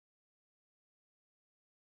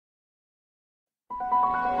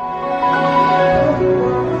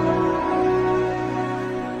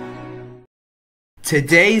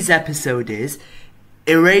Today's episode is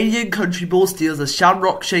Iranian Countryball steals a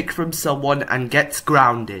Shamrock Shake from someone and gets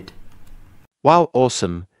grounded. Wow,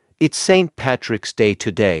 awesome. It's St. Patrick's Day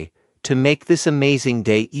today. To make this amazing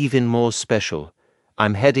day even more special,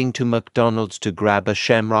 I'm heading to McDonald's to grab a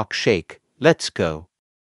Shamrock Shake. Let's go.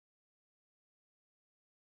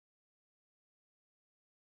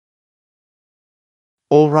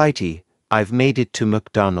 Alrighty, I've made it to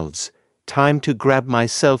McDonald's. Time to grab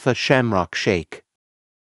myself a Shamrock Shake.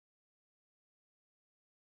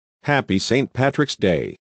 Happy St. Patrick's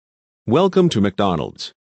Day. Welcome to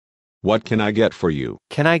McDonald's. What can I get for you?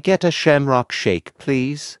 Can I get a Shamrock Shake,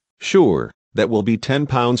 please? Sure, that will be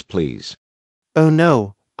 £10, please. Oh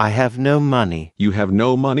no, I have no money. You have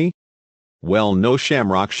no money? Well, no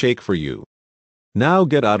Shamrock Shake for you. Now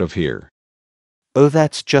get out of here. Oh,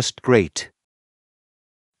 that's just great.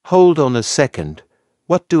 Hold on a second.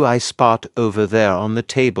 What do I spot over there on the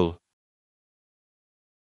table?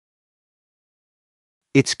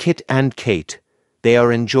 It's Kit and Kate. They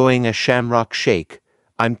are enjoying a Shamrock Shake.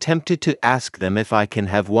 I'm tempted to ask them if I can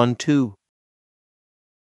have one too.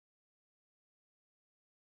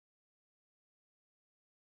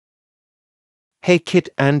 Hey Kit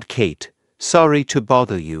and Kate, sorry to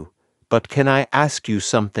bother you, but can I ask you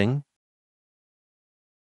something?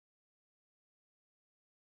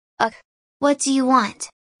 What do you want?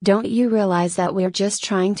 Don't you realize that we're just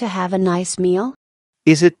trying to have a nice meal?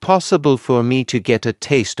 Is it possible for me to get a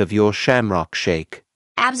taste of your Shamrock Shake?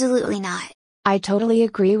 Absolutely not. I totally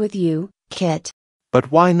agree with you, Kit.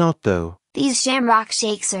 But why not though? These Shamrock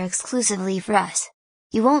Shakes are exclusively for us.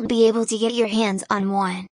 You won't be able to get your hands on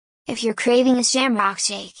one. If you're craving a Shamrock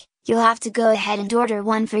Shake, you'll have to go ahead and order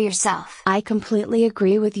one for yourself. I completely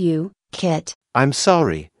agree with you, Kit. I'm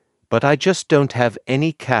sorry, but I just don't have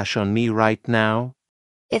any cash on me right now.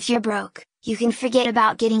 If you're broke, you can forget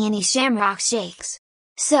about getting any Shamrock Shakes.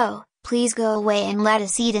 So, please go away and let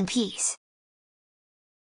us eat in peace.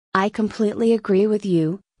 I completely agree with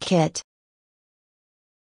you, Kit.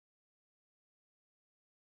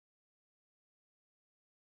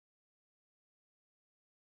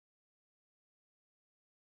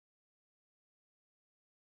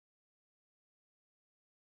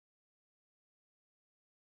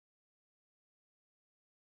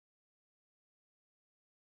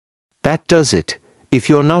 That does it. If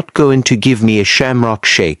you're not going to give me a Shamrock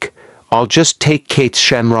Shake, I'll just take Kate's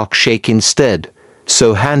Shamrock Shake instead,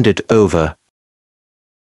 so hand it over.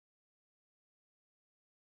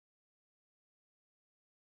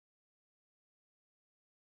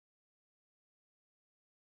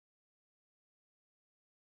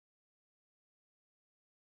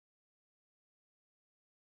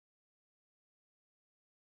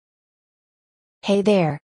 Hey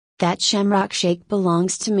there. That Shamrock Shake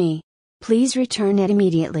belongs to me. Please return it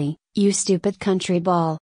immediately, you stupid country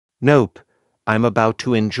ball. Nope. I'm about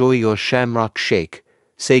to enjoy your Shamrock Shake.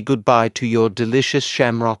 Say goodbye to your delicious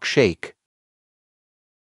Shamrock Shake.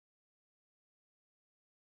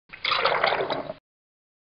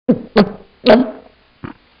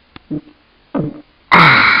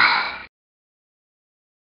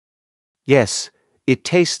 Yes, it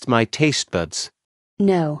tastes my taste buds.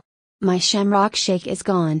 No. My Shamrock Shake is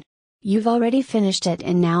gone. You've already finished it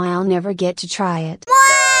and now I'll never get to try it.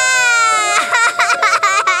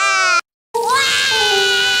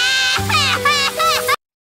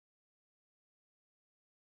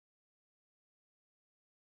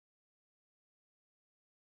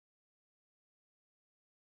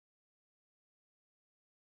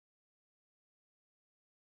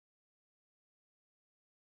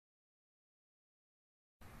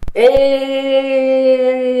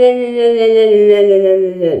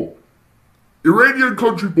 Iranian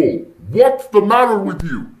Countryball, what's the matter with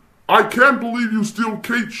you? I can't believe you steal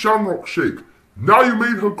Kate's Shamrock Shake. Now you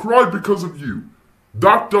made her cry because of you.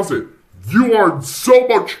 That does it. You are in so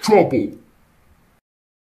much trouble.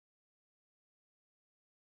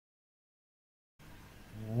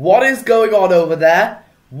 What is going on over there?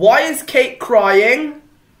 Why is Kate crying?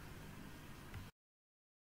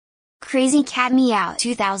 Crazy Cat Meow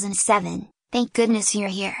 2007, thank goodness you're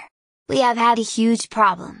here. We have had a huge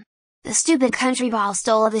problem. The stupid country ball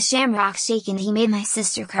stole the Shamrock Shake and he made my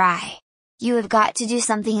sister cry. You have got to do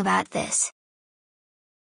something about this.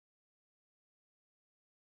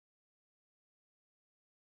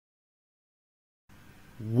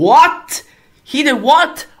 What? He did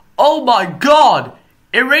what? Oh my god!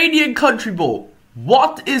 Iranian Countryball,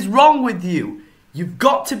 what is wrong with you? You've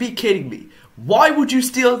got to be kidding me. Why would you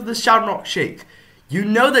steal the Shamrock Shake? You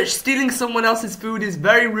know that stealing someone else's food is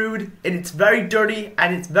very rude, and it's very dirty,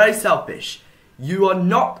 and it's very selfish. You are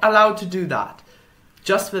not allowed to do that.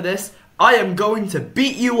 Just for this, I am going to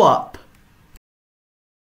beat you up.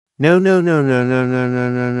 No, no, no, no, no, no, no,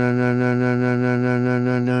 no, no, no, no, no, no, no, no, no,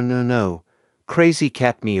 no, no, no, no. Crazy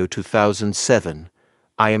Cat Mio 2007.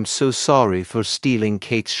 I am so sorry for stealing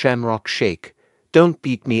Kate's Shamrock Shake. Don't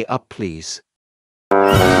beat me up, please.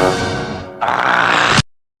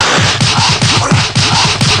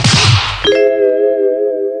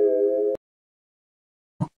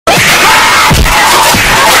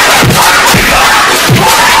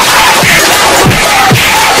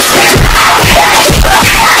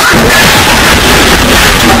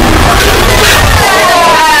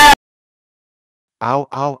 Ow,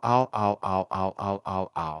 ow, ow, ow, ow, ow, ow,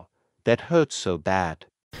 ow, ow. That hurts so bad.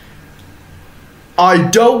 I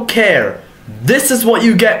don't care. This is what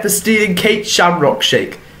you get for stealing Kate's Shamrock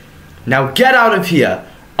Shake. Now get out of here.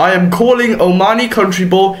 I am calling Omani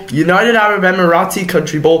Countryball, United Arab Emirati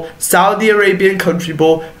Countryball, Saudi Arabian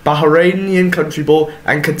Countryball, Bahrainian Countryball,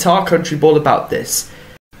 and Qatar Countryball about this.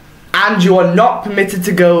 And you are not permitted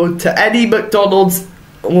to go to any McDonald's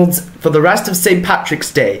for the rest of St.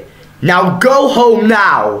 Patrick's Day. Now go home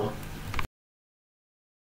now!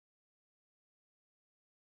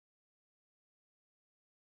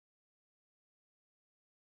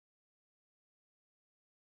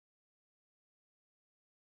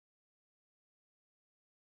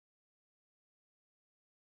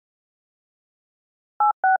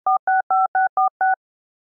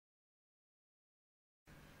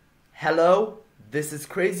 Hello, this is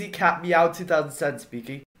Crazy Cat Meow 2007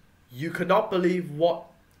 speaking. You cannot believe what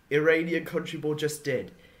Iranian Countryball just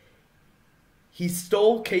did. He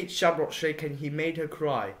stole Kate's Shamrock Shake and he made her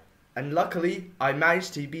cry. And luckily, I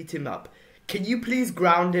managed to beat him up. Can you please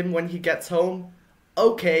ground him when he gets home?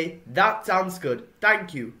 Okay, that sounds good.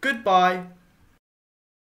 Thank you. Goodbye.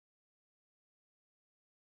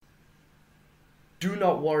 Do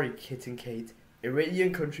not worry, Kit and Kate.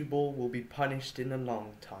 Iranian Countryball will be punished in a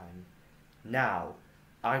long time. Now,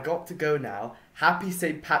 I got to go now. Happy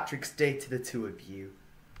St. Patrick's Day to the two of you.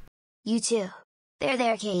 You too.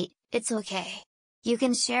 There, Kate, it's okay. You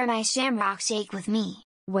can share my Shamrock Shake with me.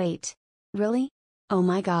 Wait. Really? Oh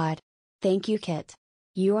my god. Thank you, Kit.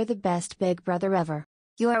 You are the best big brother ever.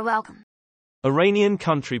 You are welcome. Iranian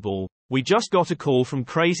Countryball, we just got a call from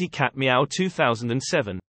Crazy Cat Meow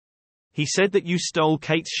 2007. He said that you stole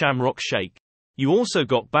Kate's Shamrock Shake. You also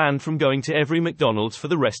got banned from going to every McDonald's for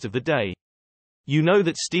the rest of the day. You know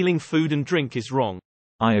that stealing food and drink is wrong.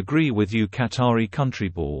 I agree with you, Qatari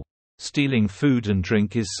Countryball. Stealing food and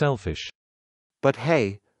drink is selfish. But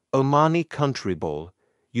hey, Omani Countryball,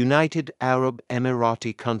 United Arab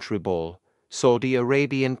Emirati Countryball, Saudi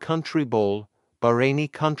Arabian Countryball, Bahraini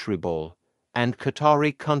Countryball, and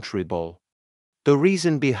Qatari Countryball. The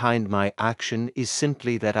reason behind my action is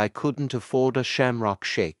simply that I couldn't afford a Shamrock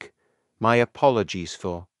Shake. My apologies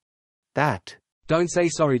for that. Don't say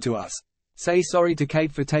sorry to us. Say sorry to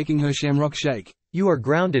Kate for taking her Shamrock Shake. You are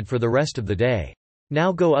grounded for the rest of the day.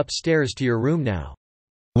 Now go upstairs to your room now.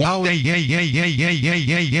 Wow.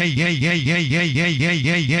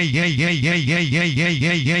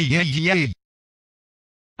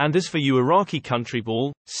 And as for you Iraqi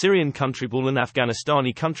Countryball, Syrian Countryball and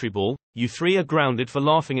Afghanistani Countryball, you three are grounded for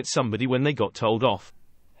laughing at somebody when they got told off.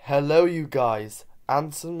 Hello you guys.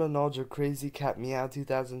 Anson Manoj of Crazy Cat Meow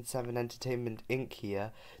 2007 Entertainment Inc.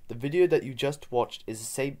 here. The video that you just watched is a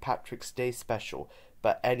St. Patrick's Day special.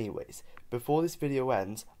 But anyways, before this video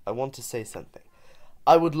ends, I want to say something.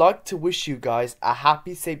 I would like to wish you guys a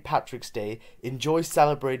happy St. Patrick's Day, enjoy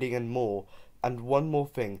celebrating and more. And one more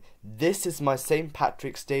thing, this is my St.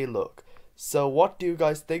 Patrick's Day look. So what do you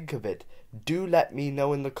guys think of it? Do let me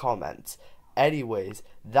know in the comments. Anyways,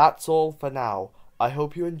 that's all for now. I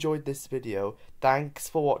hope you enjoyed this video. Thanks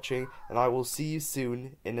for watching, and I will see you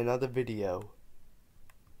soon in another video.